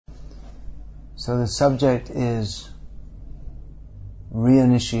So the subject is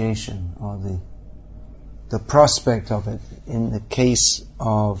reinitiation, or the prospect of it in the case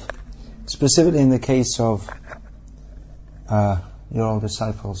of, specifically in the case of your old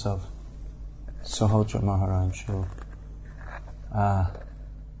disciples of Sahotra Maharaj, who,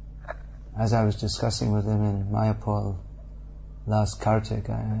 as I was discussing with him in Mayapur last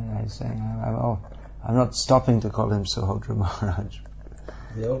Kartik, I was saying, I'm not stopping to call him Sahotra Maharaj.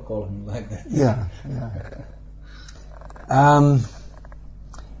 They all call him like that. Yeah.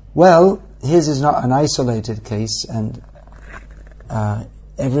 Well, his is not an isolated case, and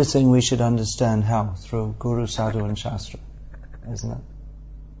everything we should understand how? Through Guru, Sadhu and Shastra, isn't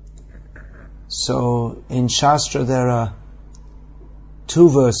it? So, in Shastra there are 2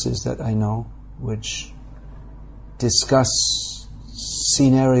 verses that I know which discuss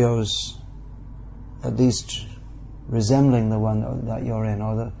scenarios at least resembling the one that you're in,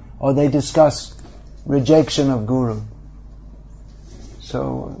 or they discuss rejection of Guru.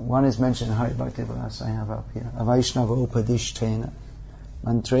 So one is mentioned in Hari Bhakti Vilas, I have up here. Avaishnava upadishtena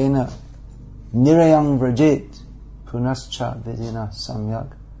mantrena nirayam vrajit punascha vidina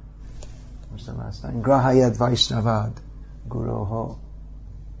samyak. What's the last line? Grahayad Vaishnavad Guroho.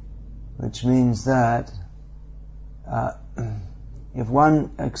 Which means that if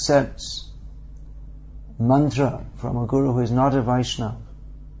one accepts mantra from a guru who is not a Vaishnava,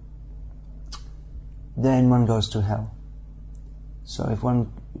 then one goes to hell. So if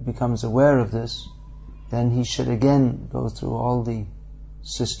one becomes aware of this, then he should again go through all the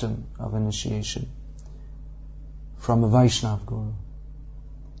system of initiation from a Vaishnava guru.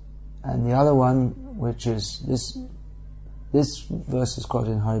 And the other one, which is this verse is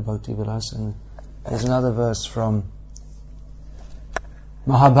quoted in Hari Bhakti Vilas, and there's another verse from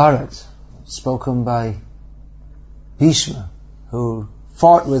Mahabharata, spoken by Bhishma, who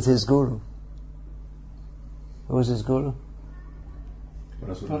fought with his guru. Who was his guru?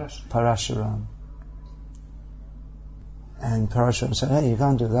 Parashuram. And Parashuram said, "Hey, you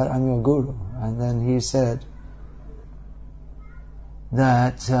can't do that, I'm your guru." And then he said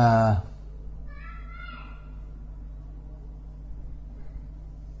that I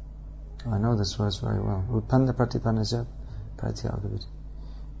know this verse very well. Utpanna pratipanasya pratyagaviti.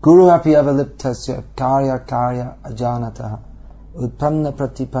 Guru api avaliptasya karya ajanataha. Utpanna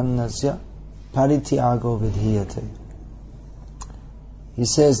pratipannasya parityago vidhiyate. He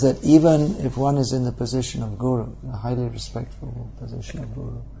says that even if one is in the position of Guru, a highly respectful position of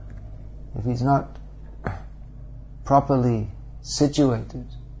Guru, if he's not properly situated,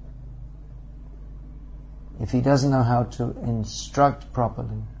 if he doesn't know how to instruct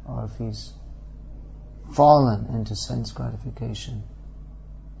properly, or if he's fallen into sense gratification,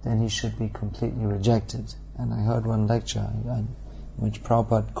 then he should be completely rejected. And I heard one lecture in which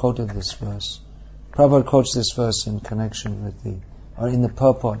Prabhupada quoted this verse. Prabhupada quotes this verse in connection with in the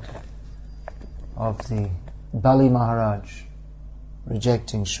purport of the Bali Maharaj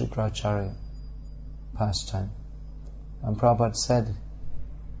rejecting Shukracharya pastime. And Prabhupada said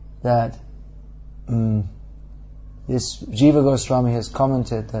that this Jiva Goswami has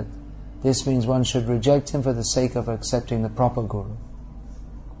commented that this means one should reject him for the sake of accepting the proper Guru.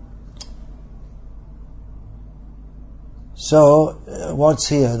 So, what's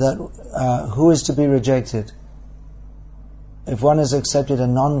here? That who is to be rejected? If one has accepted a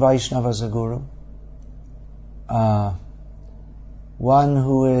non-Vaishnava as a Guru, one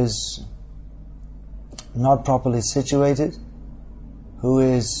who is not properly situated,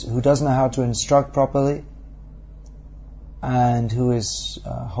 who doesn't know how to instruct properly, and who is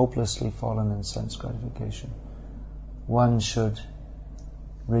hopelessly fallen in sense gratification, one should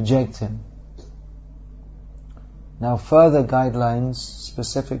reject him. Now, further guidelines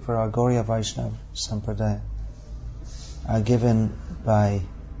specific for our Gauriya Vaishnava Sampradaya are given by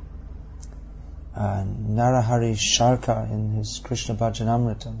Narahari Sharkar in his Krishna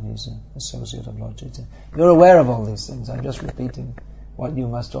Bhajanamritam. He's an associate of Lord Chaitanya. You're aware of all these things. I'm just repeating what you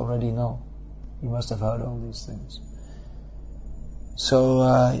must already know. You must have heard all these things. So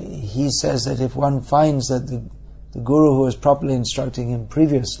he says that if one finds that the Guru who was properly instructing him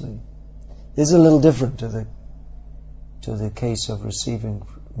previously, this is a little different to the case of receiving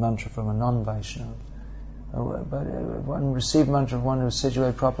mantra from a non-Vaishnava. But if one received mantra from one who is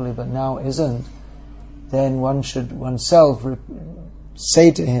situated properly but now isn't, then one should oneself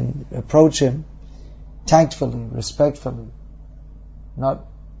say to him, approach him tactfully, respectfully, not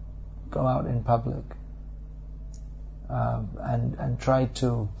go out in public and try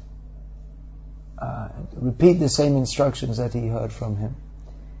to repeat the same instructions that he heard from him.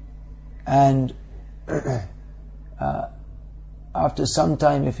 And after some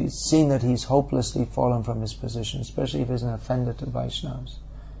time, if he's seen that he's hopelessly fallen from his position, especially if he's an offender to Vaishnavas,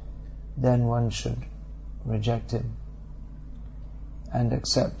 then one should reject him and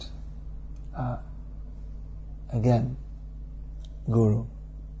accept again Guru.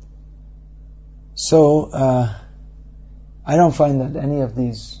 So I don't find that any of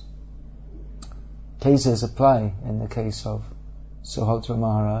these cases apply in the case of Suhotra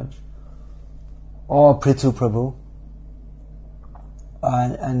Maharaj or Prithu Prabhu,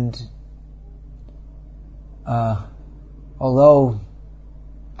 and although,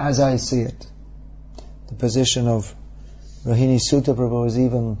 as I see it, the position of Rohini Sutta Prabhu is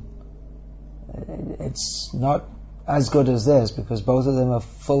it's not as good as theirs, because both of them are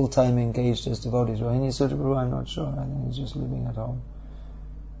full-time engaged as devotees. Rohini Sutta Prabhu, I'm not sure, I think he's just living at home.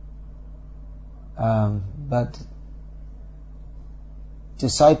 But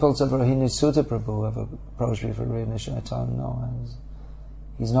disciples of Rohini Sutta Prabhu have approached me for reinitiation. I tell them no,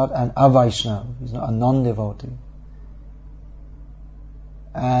 he's not an Avaishnav, he's not a non-devotee.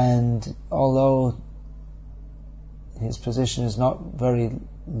 And although his position is not very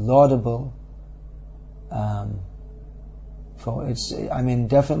laudable,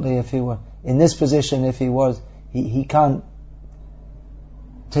 definitely if he were in this position, if he was, he can't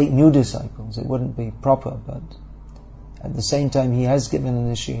take new disciples. It wouldn't be proper, but at the same time he has given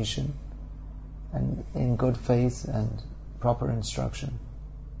initiation and in good faith and proper instruction.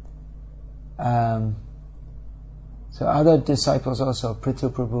 So other disciples also, Prithu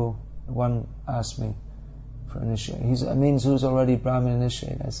Prabhu, one asked me for initiation. Who's already Brahmin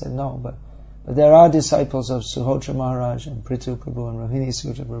initiated? I said no, but there are disciples of Suhotra Maharaj and Prithu Prabhu and Rohini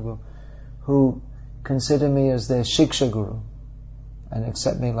Sutta Prabhu who consider me as their Shiksha Guru and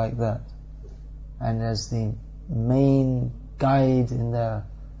accept me like that, and as the main guide in their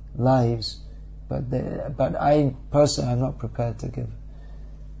lives. But I personally, I'm not prepared to give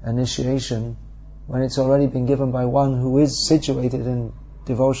initiation when it's already been given by one who is situated in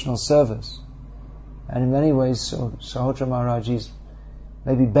devotional service. And in many ways, Suhotra Maharaj is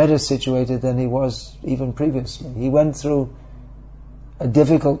maybe better situated than he was even previously. He went through a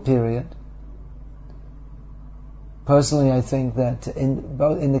difficult period. Personally, I think that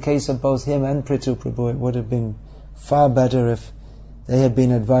in the case of both him and Prithu Prabhu, it would have been far better if they had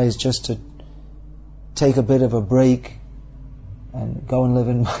been advised just to take a bit of a break and go and live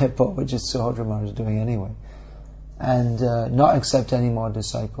in Mayapur, which is Suhotra Maharaj is doing anyway, and not accept any more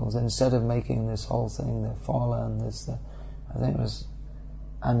disciples, instead of making this whole thing, the Fala and this, I think it was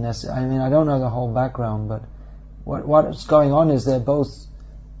unnecessary. I don't know the whole background, but what's going on is they're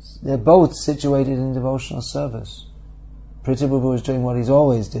both situated in devotional service. Prithu Prabhu is doing what he's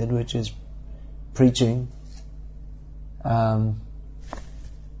always did, which is preaching,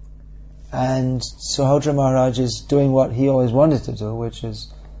 and Suhotra Maharaj is doing what he always wanted to do, which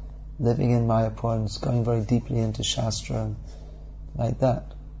is living in Mayapur and going very deeply into Shastra and like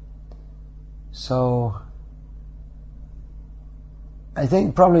that. So I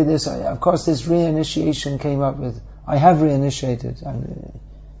think probably this reinitiation came up with, I have reinitiated. I'm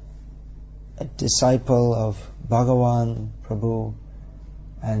a disciple of Bhagavan Prabhu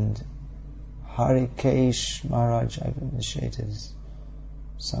and Harikesh Maharaj. I've initiated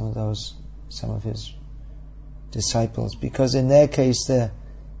some of his disciples, because in their case they're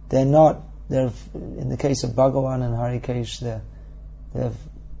in the case of Bhagavan and Harikesh, they're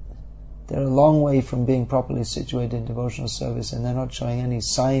a long way from being properly situated in devotional service, and they're not showing any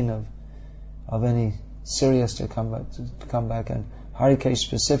sign of any seriousness to come back. And Harikesh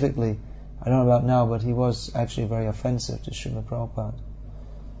specifically, I don't know about now, but he was actually very offensive to Srila Prabhupada.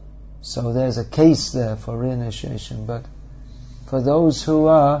 So there's a case there for reinitiation. But for those who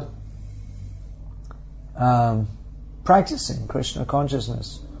are practicing Krishna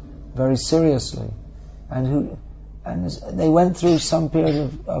consciousness very seriously, and they went through some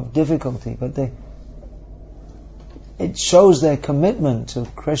period of difficulty, but it shows their commitment to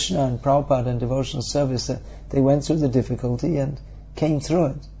Krishna and Prabhupada and devotional service, that they went through the difficulty and came through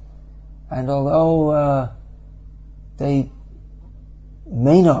it. And although they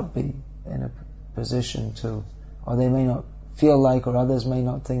may not be in a position to, or they may not feel like, or others may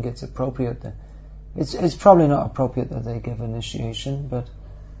not think it's appropriate, it's probably not appropriate that they give initiation, but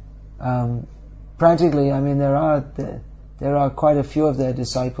practically, there are quite a few of their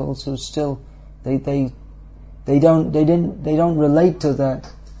disciples who still they don't relate to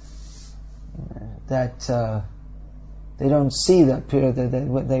that they don't see that period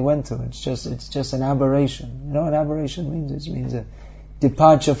that they went through. It's just an aberration. You know what aberration means? It means a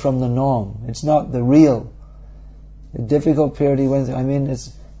departure from the norm. It's not the real. The difficult period he went through.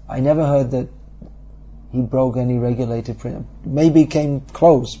 I never heard that he broke any regulated principle. Maybe came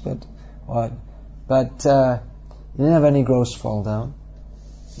close, but he didn't have any gross fall down.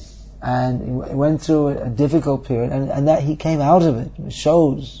 And he went through a difficult period, and that he came out of it. It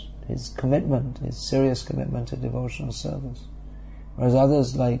shows his commitment, his serious commitment to devotional service. Whereas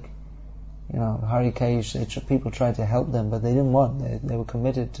others, like, Harikesh, people tried to help them, but they didn't want. They were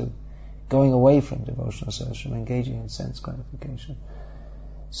committed to going away from devotional service, from engaging in sense gratification.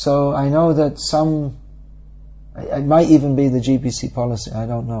 So I know that it might even be the GBC policy, I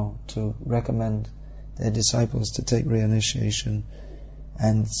don't know, to recommend their disciples to take reinitiation.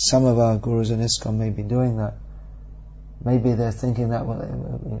 And some of our gurus in ISKCON may be doing that. Maybe they're thinking that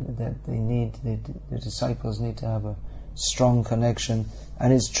the disciples need to have a strong connection.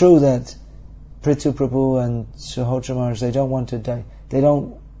 And it's true that Prithu Prabhu and Suhotra Maharaj, they don't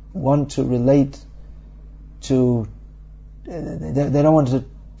want to relate to, they don't want to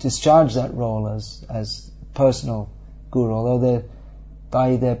discharge that role as personal guru, although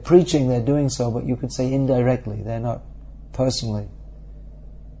by their preaching they're doing so, but you could say indirectly, they're not personally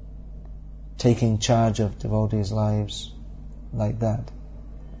taking charge of devotees' lives like that.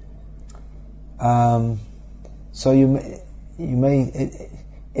 So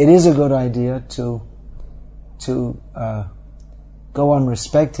it is a good idea to go on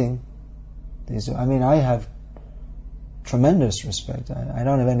respecting these. I mean, I have tremendous respect. I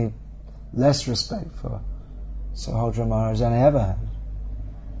don't have any less respect for Suhotra Maharaj than I ever had.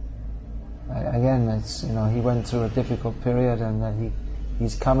 Again, it's, he went through a difficult period, and that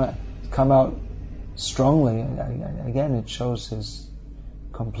he's come out strongly. Again, it shows his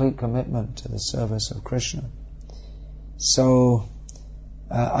complete commitment to the service of Krishna. So,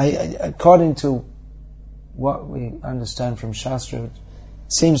 according to what we understand from Shastra, it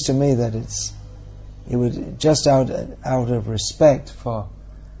seems to me that it would just out of respect for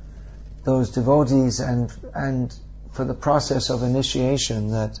those devotees and for the process of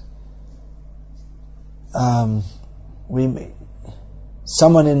initiation that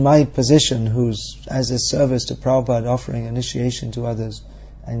someone in my position who's as a service to Prabhupada offering initiation to others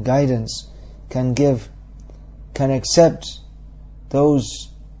and guidance can accept those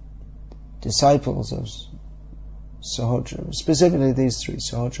disciples of Suhotra, specifically these three,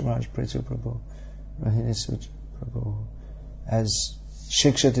 Suhotra Maharaj, Prithu Prabhu, Rohini Sutra Prabhu, as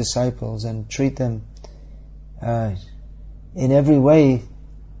Shiksha disciples, and treat them in every way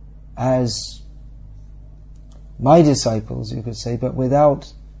as my disciples, you could say, but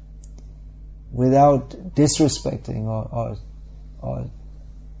without disrespecting or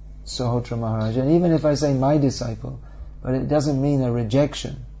Suhotra Maharaj. And even if I say my disciple, but it doesn't mean a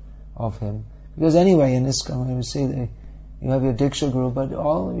rejection of him. Because anyway, in ISKCON, you see you have your Diksha Guru, but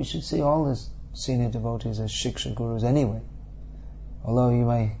you should see all the senior devotees as Shiksha Gurus anyway. Although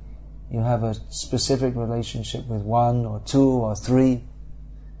you have a specific relationship with one or two or three,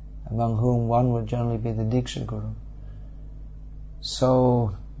 among whom one would generally be the Diksha Guru.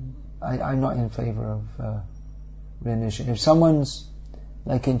 So, I'm not in favor of reinitiation. If someone's,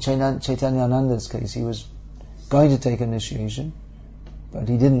 like in Chaitanyananda's case, he was going to take initiation, but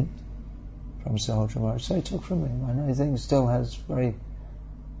he didn't from Suhotra Maharaj, so he took from him. And I think he still has very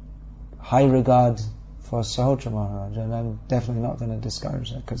high regard for Suhotra Maharaj, and I'm definitely not going to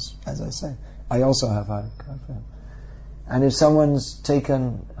discourage that, because, as I say, I also have high regard for him. And if someone's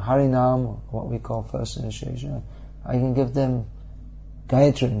taken Harinam, what we call first initiation, I can give them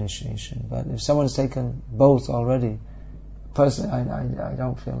Gayatri initiation. But if someone's taken both already, personally, I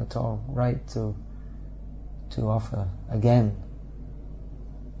don't feel at all right to offer again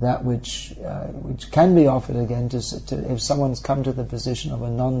that which can be offered again to if someone's come to the position of a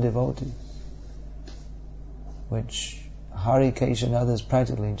non-devotee, which Harikesh and others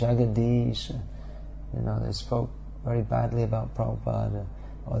practically, Jagadish, they spoke very badly about Prabhupada,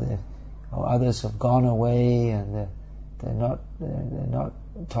 or others have gone away and they're not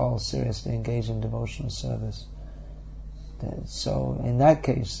at all seriously engaged in devotional service. So in that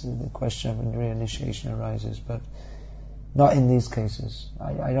case, the question of reinitiation arises, but not in these cases.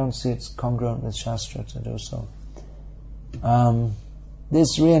 I don't see it's congruent with Shastra to do so.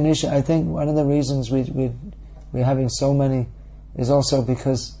 This reinitiation, I think one of the reasons we're having so many is also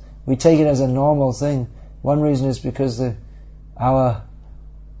because we take it as a normal thing. One reason is because our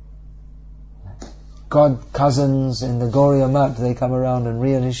god cousins in the Gauriya Math, they come around and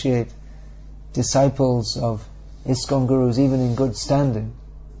reinitiate disciples of ISKCON gurus even in good standing.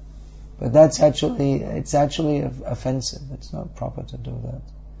 But it's actually offensive. It's not proper to do that.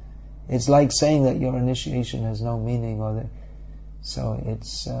 It's like saying that your initiation has no meaning, so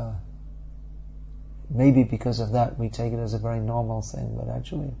it's maybe because of that we take it as a very normal thing, but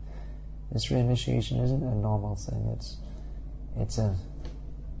actually This reinitiation isn't a normal thing. It's in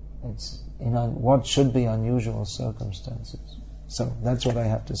what should be unusual circumstances. So that's what I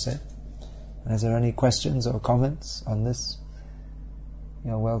have to say. Is there any questions or comments on this?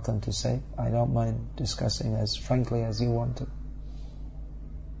 You're welcome to say. I don't mind discussing as frankly as you want to.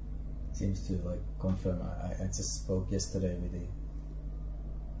 Seems to confirm. I just spoke yesterday with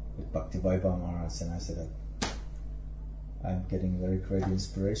Bhakti Vaibhav Maharaj, and I said that I'm getting very great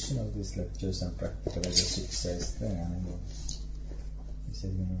inspiration of these lectures and practical as a 6 thing. And he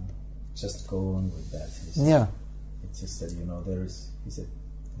said, just go on with that. Yeah. It's just that there is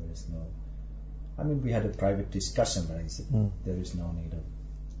no. I mean, we had a private discussion, but he said there is no need of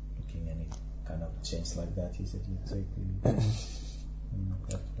looking any kind of change like that. He said you take the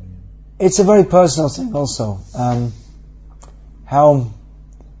that way. It's a very personal thing also. How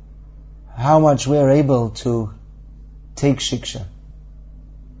much we are able to take shiksha.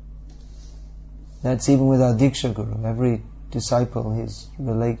 That's even with our Diksha Guru. Every disciple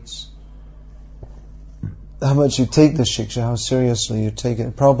relates how much you take the shiksha, how seriously you take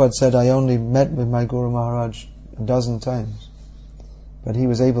it. Prabhupada said, I only met with my Guru Maharaj 12 times, but he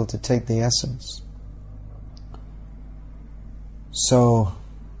was able to take the essence. So,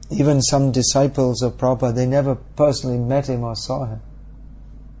 even some disciples of Prabhupada, they never personally met him or saw him.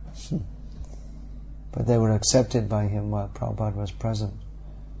 But they were accepted by him while Prabhupada was present.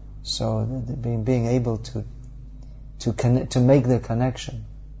 So, being able to connect, to make the connection,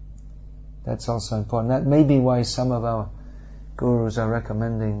 that's also important. That may be why some of our gurus are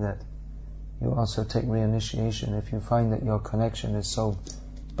recommending that you also take reinitiation if you find that your connection is so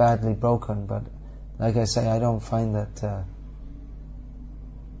badly broken. But like I say, I don't find any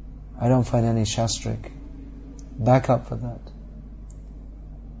shastric backup for that.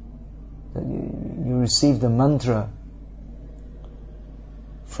 That you receive the mantra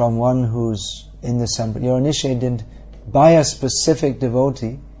from one who's in the sampradaya. You're initiated by a specific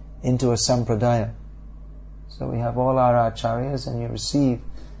devotee into a sampradaya. So we have all our acharyas, and you receive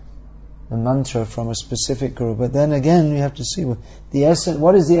the mantra from a specific guru. But then again, we have to see the essence.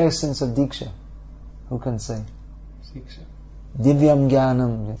 What is the essence of Diksha? Who can say? Diksha. Divyam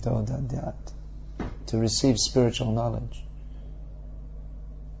Jnanam Yato Dadyat. To receive spiritual knowledge.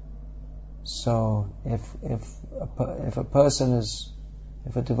 So if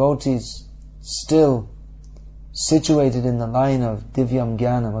a devotee is still situated in the line of Divyam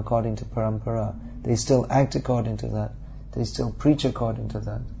Jnanam according to parampara, they still act according to that, they still preach according to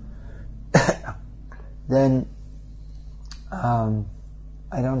that, then I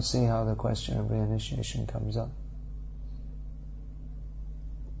don't see how the question of reinitiation comes up.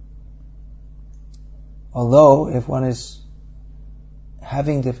 Although, if one is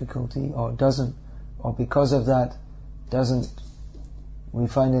having difficulty or doesn't, or because of that doesn't, we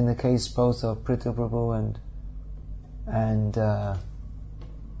find in the case both of Pritha Prabhu and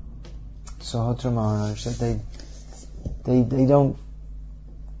Sahotra Maharaj that they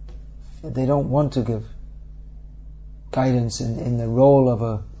don't want to give guidance in the role of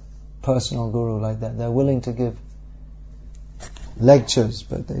a personal guru like that. They're willing to give lectures,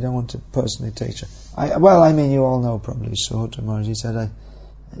 but they don't want to personally teach. You all know probably Sahotra Maharaj. He said, I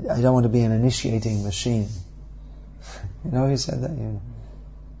don't want to be an initiating machine. He said that.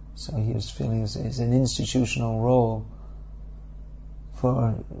 So he was feeling it's an institutional role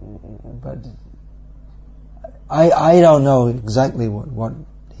but I don't know exactly what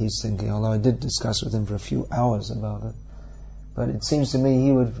he's thinking, although I did discuss with him for a few hours about it. But it seems to me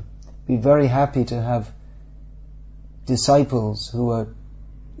he would be very happy to have disciples who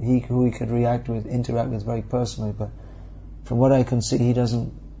he could interact with very personally. But from what I can see, he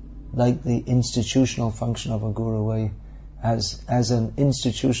doesn't like the institutional function of a guru, where as an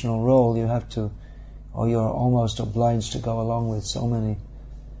institutional role you have to, or you're almost obliged to go along with so many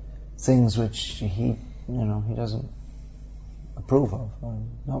things which he doesn't approve of, or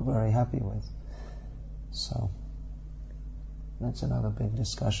not very happy with. So that's another big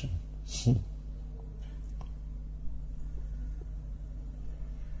discussion.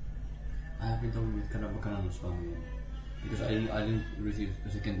 I have been talking with Kadambakana Swami because I didn't receive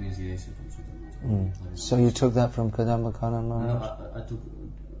a second initiation from Sutra Maharaj. So you took that from Kadambakana Maharaj? No, I took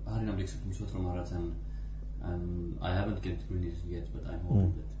Harinam Diksha from Sutra Maharaj, and I haven't get released yet, but I'm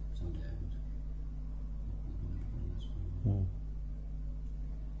hoping that someday I would.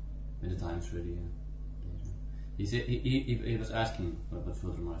 When the time's ready. He said he was asking what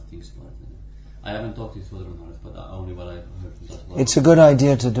Sutra Maharaj thinks about it. I haven't talked to Sutra Maharaj, but only what I've heard from that. It's a good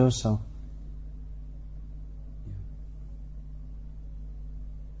idea to do so.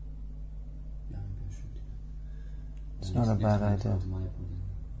 It's not a bad idea.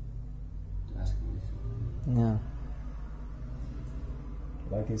 Yeah.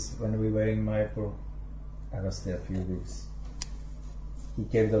 Like when we were in Mayapur, I was there a few weeks. He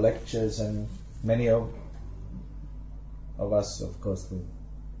gave the lectures, and many of us, of course,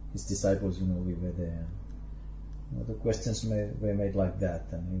 his disciples, we were there. The questions were made like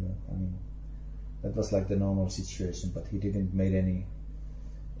that, and that was like the normal situation. But he didn't make any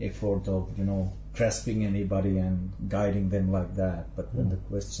effort of grasping anybody and guiding them like that. But when the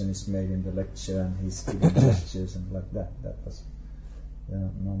question is made in the lecture and he's giving lectures and like that was the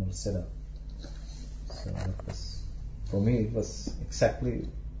normal setup. So that was, for me, it was exactly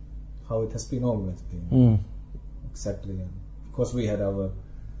how it has been always been. Exactly. And of course, we had our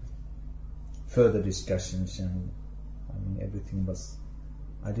further discussions, and everything was.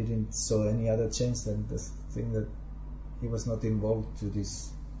 I didn't saw any other change than the thing that he was not involved to this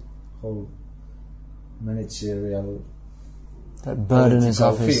whole managerial. That burden is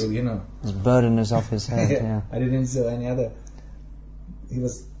off his. Field, His burden is off his head. Yeah. I didn't see any other. He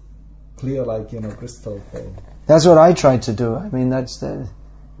was clear, like crystal clear. That's what I tried to do.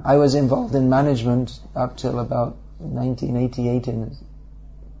 I was involved in management up till about 1988 in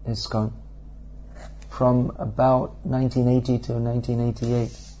ISKCON. From about 1980 to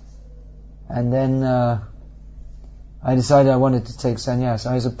 1988, and then I decided I wanted to take sannyas.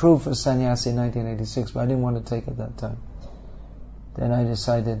 I was approved for sannyas in 1986, but I didn't want to take at that time. Then I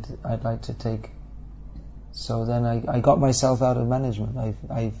decided I'd like to take. So then I got myself out of management.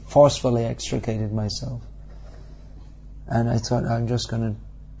 I forcefully extricated myself, and I thought I'm just going to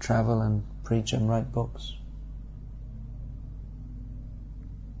travel and preach and write books.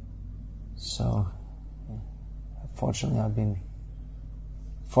 So. Fortunately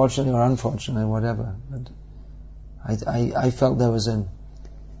or unfortunately, whatever, but I felt there was a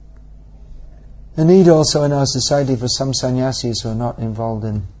need also in our society for some sannyasis who are not involved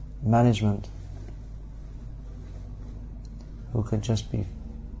in management, who could just be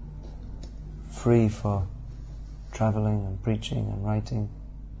free for traveling and preaching and writing.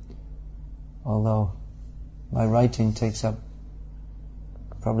 Although my writing takes up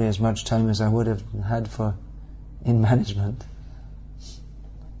probably as much time as I would have had in management.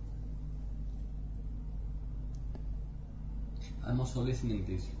 I'm also listening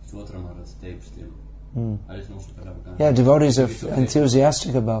to these Suotramarats tapes still. Yeah, devotees are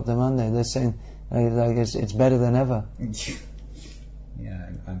enthusiastic about them, aren't they? They're saying like it's better than ever.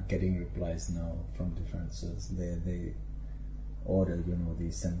 Yeah, I'm getting replies now from different sources. They order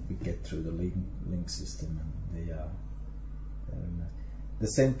these, and we get through the link system, and they are. The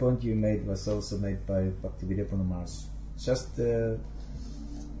same point you made was also made by Bhaktivedanta Maharaj. Just the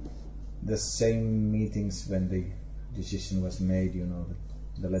same meetings when the decision was made,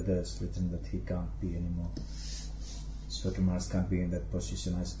 the letters written that he can't be anymore. Swati Maharaj can't be in that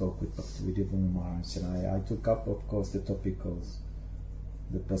position. I spoke with Bhaktivedanta Maharaj, and I took up, of course, the topic of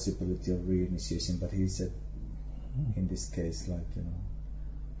the possibility of reinitiation, but he said, in this case,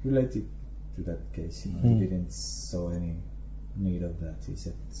 related to that case, he didn't saw any need of that. He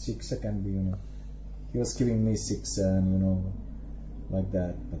said Shiksha can be, he was giving me Shiksha and like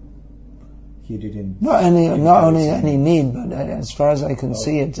that, but he didn't. Not only any need, but as far as I can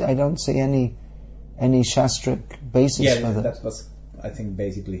see it, I don't see any shastric basis for that. That was, I think,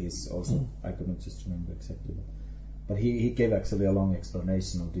 basically his also. I couldn't just remember exactly, but he gave actually a long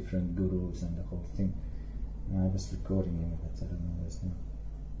explanation of different gurus and the whole thing. And I was recording him, but I don't know this now.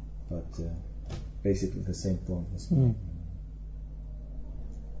 But basically the same point was made.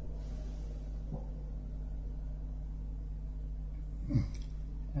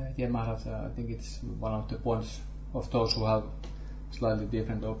 Maharaj, I think it's one of the points of those who have slightly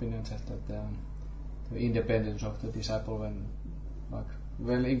different opinions, is that the independence of the disciple,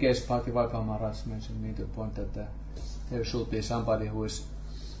 when in case Bhaktivedanta Maharaj mentioned me the point that there should be somebody who is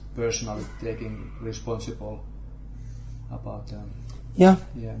personally taking responsible about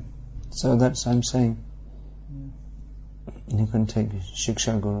So that's I'm saying. You can take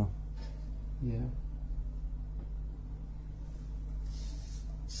Shiksha Guru.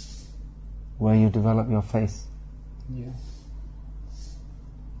 Where you develop your faith.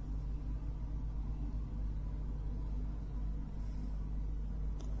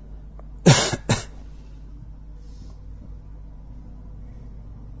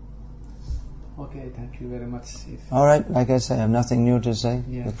 Okay, thank you very much. Alright, like I say, I have nothing new to say.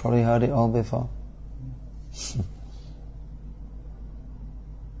 You've probably heard it all before.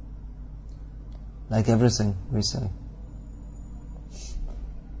 Like everything we say.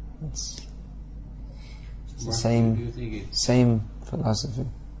 It's the same philosophy.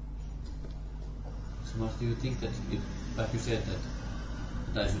 So much do you think that, like you said, that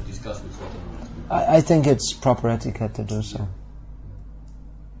that I should discuss with Swati Maharaj. I think it's proper etiquette to do so.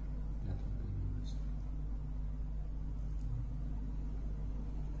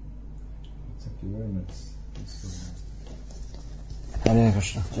 Thank you very much. Hare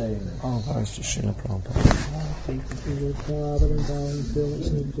Krishna. Jai All glories to Srila Prabhupada.